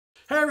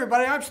Hey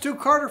everybody, I'm Stu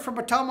Carter from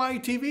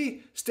Atomai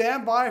TV.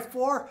 Stand by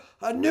for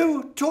a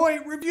new toy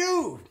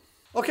review.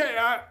 Okay,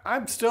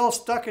 I'm still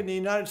stuck in the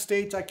United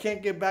States. I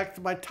can't get back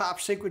to my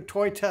top secret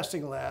toy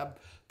testing lab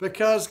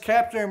because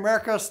Captain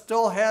America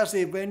still has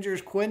the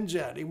Avengers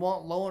Quinjet. He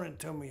won't loan it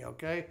to me,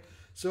 okay?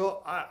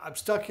 So I'm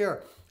stuck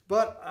here.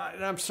 But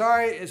and I'm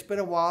sorry, it's been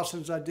a while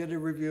since I did a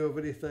review of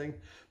anything.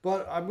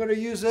 But I'm going to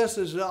use this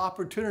as an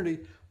opportunity.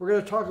 We're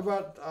going to talk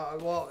about,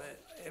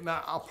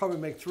 I'll probably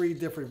make 3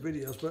 different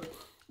videos, but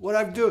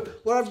I've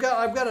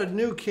got a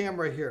new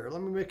camera here.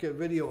 Let me make a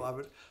video of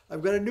it.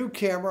 I've got a new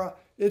camera.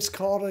 It's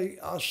called a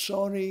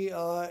Sony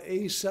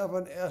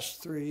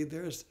A7S III.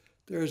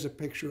 There's a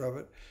picture of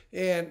it.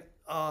 And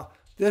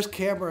this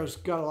camera's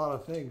got a lot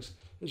of things.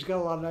 It's got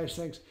a lot of nice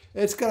things.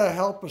 It's going to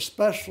help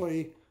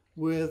especially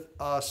with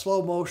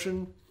slow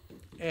motion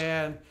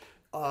and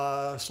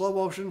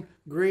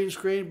green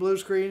screen, blue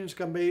screen. It's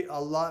going to be a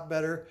lot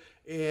better.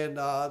 And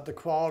the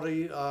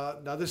quality,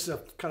 now this is a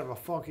kind of a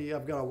funky,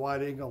 I've got a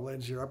wide angle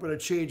lens here. I'm going to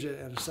change it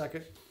in a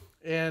second.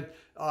 And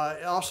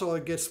also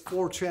it gets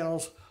 4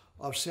 channels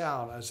of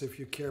sound, as if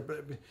you care.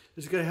 But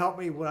it's going to help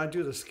me when I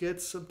do the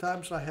skits.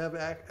 Sometimes I have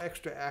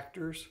extra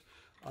actors.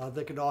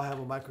 They can all have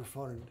a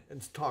microphone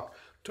and talk.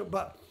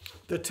 But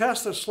the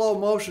test of slow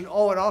motion, and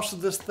also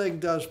this thing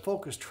does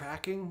focus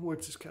tracking,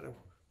 which is kind of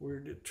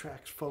weird. It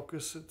tracks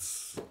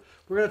focus.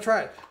 We're going to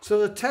try it. So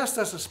the test,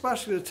 that's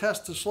especially the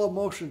test of slow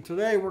motion.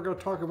 Today we're going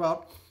to talk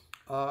about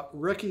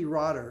Ricky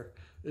Rotter.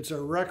 It's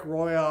a Rec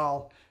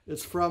Royale.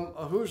 It's from,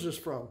 who's this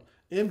from?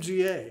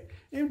 MGA.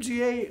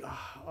 MGA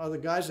are the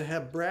guys that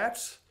have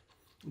brats.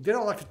 They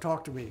don't like to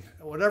talk to me.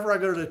 Whenever I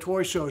go to the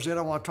toy shows, they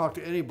don't want to talk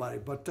to anybody.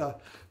 But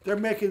they're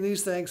making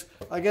these things.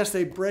 I guess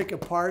they break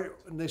apart,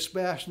 and they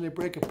smash, and they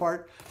break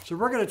apart. So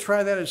we're going to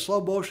try that in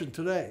slow motion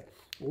today.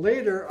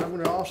 Later, I'm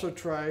going to also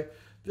try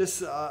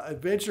this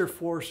Adventure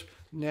Force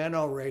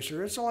Nano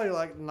Racer. It's only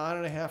like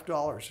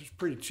 $9.50. It's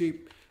pretty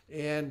cheap.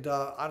 And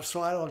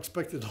so I don't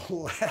expect it to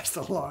last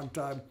a long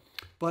time.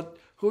 But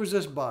who's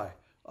this by?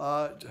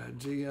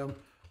 GM.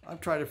 I'm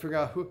trying to figure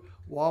out who.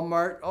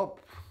 Walmart. Oh,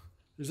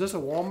 is this a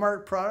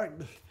Walmart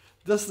product?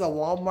 This is a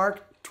Walmart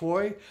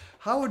toy.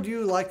 How would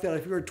you like that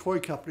if you're a toy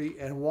company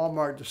and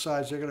Walmart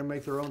decides they're going to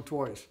make their own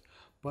toys?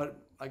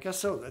 But I guess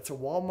so. That's a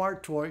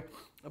Walmart toy.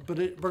 But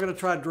we're going to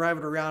try to drive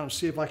it around and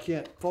see if I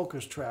can't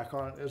focus track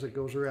on it as it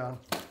goes around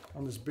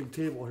on this big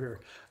table here.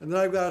 And then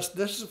I've got,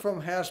 this is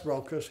from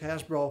Hasbro, because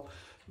Hasbro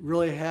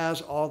really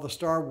has all the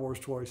Star Wars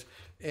toys.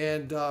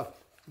 And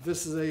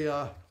this is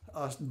a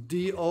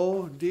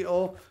D.O.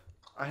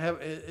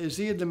 Is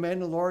he in The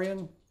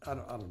Mandalorian? I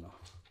don't know.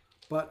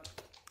 But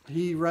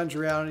he runs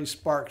around and he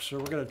sparks, so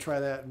we're going to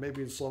try that,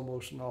 maybe in slow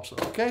motion also.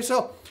 Okay,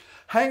 so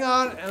hang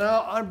on, and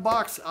I'll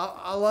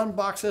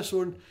unbox this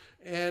one,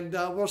 and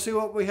we'll see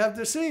what we have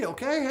to see.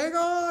 Okay, hang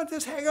on,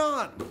 just hang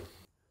on.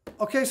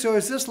 Okay, so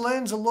is this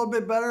lens a little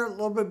bit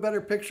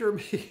better picture of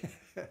me?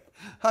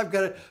 I've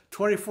got a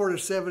 24 to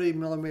 70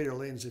 millimeter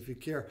lens, if you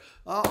care.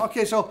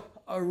 Okay, so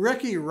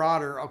Ricky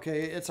Rotter,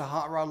 okay, it's a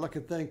hot rod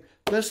looking thing.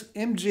 This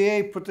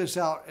MGA put this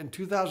out in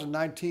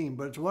 2019,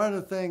 but it's one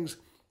of the things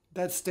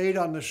that stayed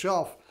on the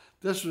shelf.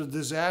 This was a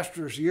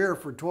disastrous year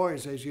for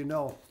toys, as you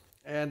know.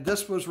 And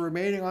this was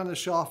remaining on the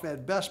shelf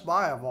at Best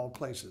Buy, of all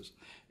places.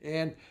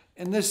 And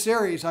in this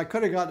series, I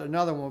could have gotten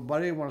another one, but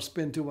I didn't want to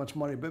spend too much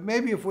money. But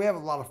maybe if we have a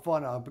lot of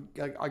fun, I'll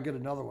get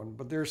another one.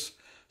 But there's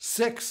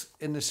 6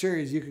 in the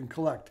series you can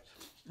collect.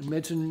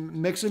 Mix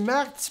and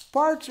match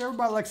parts,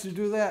 everybody likes to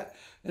do that.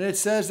 And it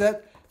says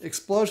that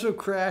explosive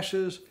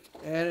crashes,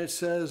 and it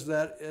says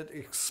that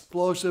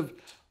explosive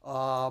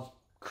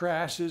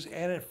crashes,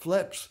 and it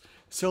flips.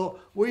 So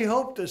we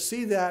hope to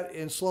see that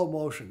in slow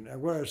motion.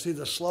 And we're going to see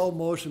the slow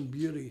motion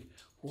beauty.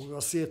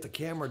 We'll see if the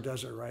camera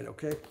does it right,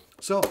 okay?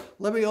 So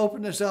let me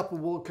open this up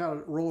and we'll kind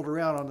of roll it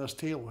around on this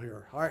table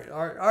here. All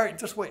right,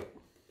 just wait.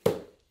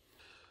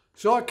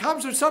 So it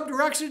comes in some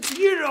directions.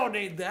 You don't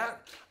need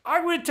that.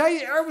 I'm going to tell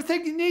you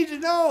everything you need to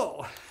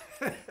know.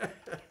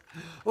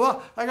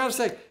 Well, I got to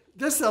say,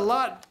 this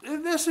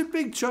is a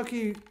big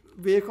chunky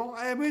vehicle.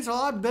 I mean, it's a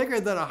lot bigger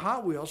than a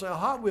Hot Wheels. A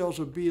Hot Wheels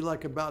would be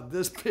like about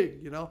this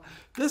big, you know.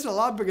 This is a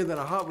lot bigger than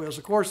a Hot Wheels.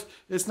 Of course,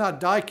 it's not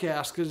die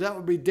cast because that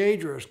would be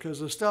dangerous because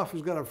the stuff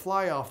is going to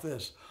fly off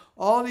this.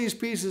 All these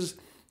pieces,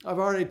 I've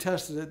already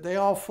tested it. They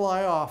all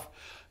fly off.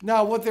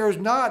 Now, what there is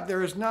not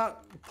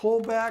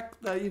pullback,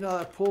 that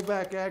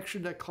pullback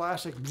action, that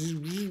classic.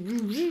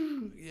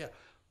 Yeah,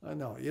 I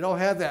know. You don't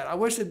have that. I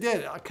wish it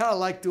did. I kind of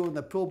like doing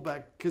the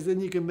pullback because then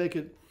you can make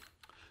it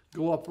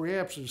go up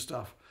ramps and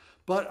stuff.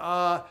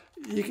 But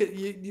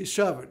you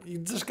shove it. You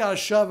just got to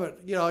shove it.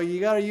 You know, you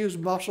got to use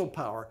muscle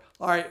power.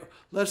 All right,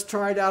 let's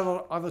try it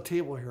out on the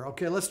table here.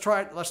 Okay, let's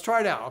try it. Let's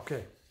try it out.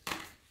 Okay.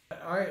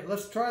 All right,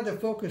 let's try the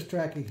focus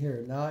tracking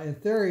here. Now, in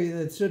theory,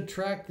 it should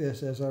track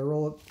this as I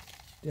roll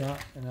it down.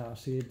 And now,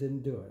 see, it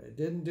didn't do it. It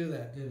didn't do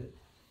that, did it?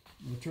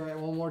 We'll try it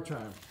one more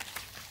time.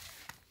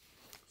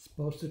 It's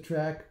supposed to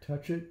track.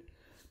 Touch it.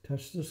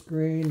 Touch the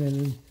screen,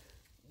 and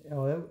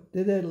it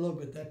did that a little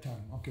bit that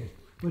time. Okay.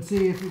 But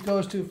see, if it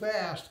goes too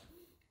fast,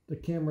 the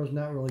camera's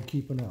not really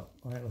keeping up.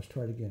 All right, let's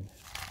try it again.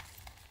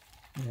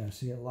 Yeah,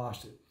 see, I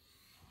lost it.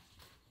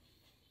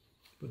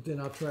 But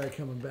then I'll try it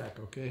coming back,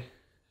 okay?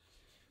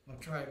 I'll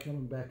try it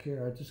coming back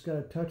here. I just got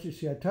to touch it.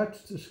 See, I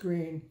touched the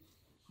screen,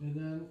 and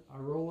then I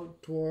roll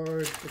it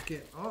towards the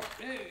camera. Oh,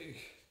 hey!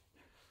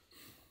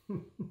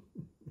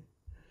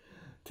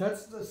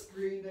 Touch the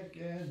screen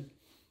again,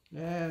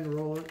 and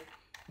roll it.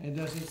 And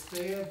does it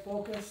stay in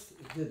focus?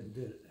 It didn't,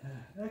 did it?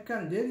 That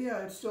kind of did,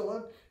 yeah. It's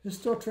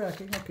still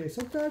tracking. Okay,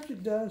 sometimes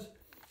it does.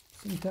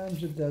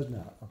 Sometimes it does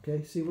not.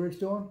 Okay, see what it's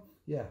doing?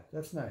 Yeah,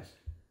 that's nice.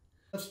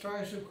 Let's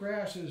try some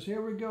crashes.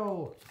 Here we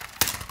go.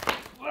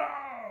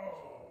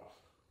 Whoa!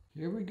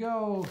 Here we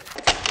go.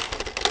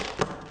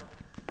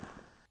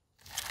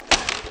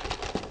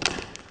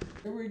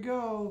 Here we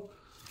go.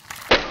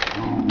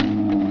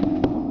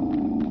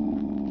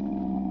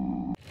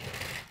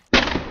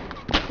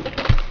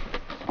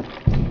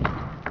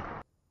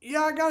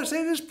 Yeah, I gotta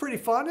say, this is pretty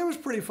fun. It was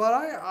pretty fun.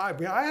 I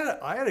mean,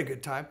 I had a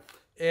good time,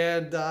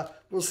 and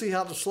we'll see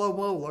how the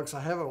slow-mo looks.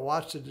 I haven't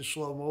watched it in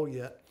slow-mo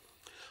yet.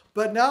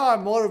 But now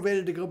I'm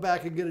motivated to go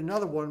back and get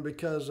another one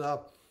because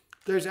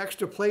there's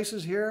extra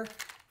places here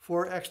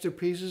for extra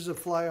pieces to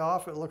fly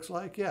off, it looks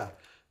like, yeah.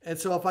 And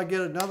so if I get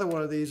another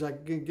one of these, I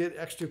can get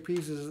extra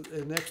pieces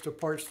and extra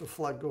parts to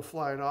go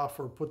flying off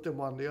or put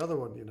them on the other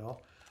one, you know.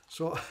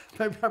 So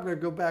maybe I'm going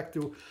to go back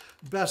to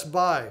Best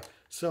Buy.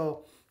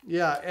 So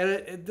yeah,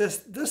 and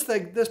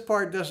this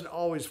part doesn't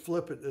always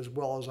flip it as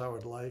well as I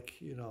would like,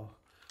 you know.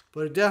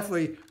 But it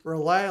definitely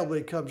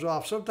reliably comes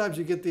off. Sometimes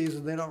you get these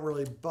and they don't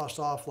really bust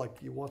off like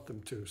you want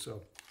them to.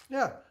 So,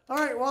 yeah. All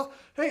right. Well,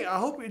 hey, I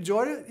hope you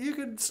enjoyed it. You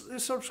can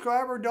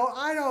subscribe or don't.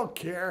 I don't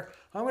care.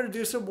 I'm going to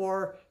do some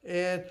more.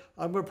 And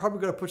I'm probably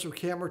going to put some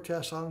camera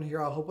tests on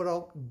here. I hope I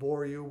don't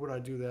bore you when I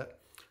do that.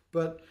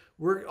 But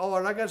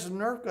and I got some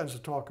Nerf guns to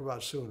talk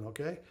about soon,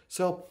 okay?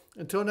 So,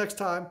 until next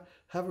time,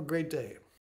 have a great day.